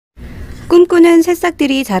꿈꾸는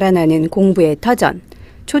새싹들이 자라나는 공부의 터전,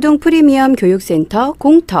 초등 프리미엄 교육센터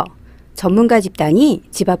공터, 전문가 집단이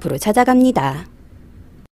집 앞으로 찾아갑니다.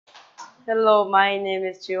 Hello, my name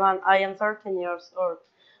is Jiwan. I am 13 years old.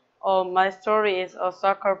 My story is a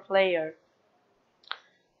soccer player.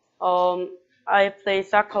 I play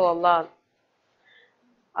soccer a lot.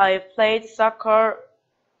 I played soccer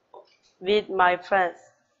with my friends.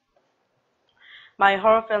 My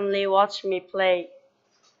whole family watched me play.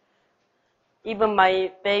 Even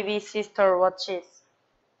my baby sister watches.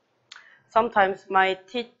 Sometimes my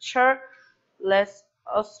teacher lets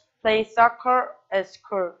us play soccer at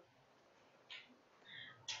school.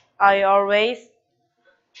 I always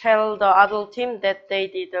tell the adult team that they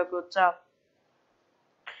did a good job.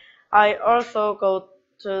 I also go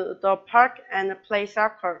to the park and play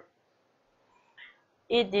soccer.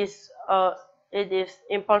 It is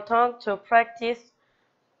important to practice.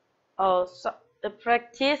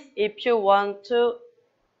 Practice if you want to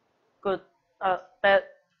good.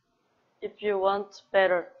 If you want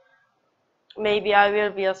better. Maybe I will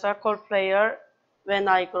be a soccer player when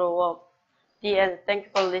I grow up. The end. Thank you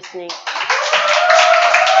for listening.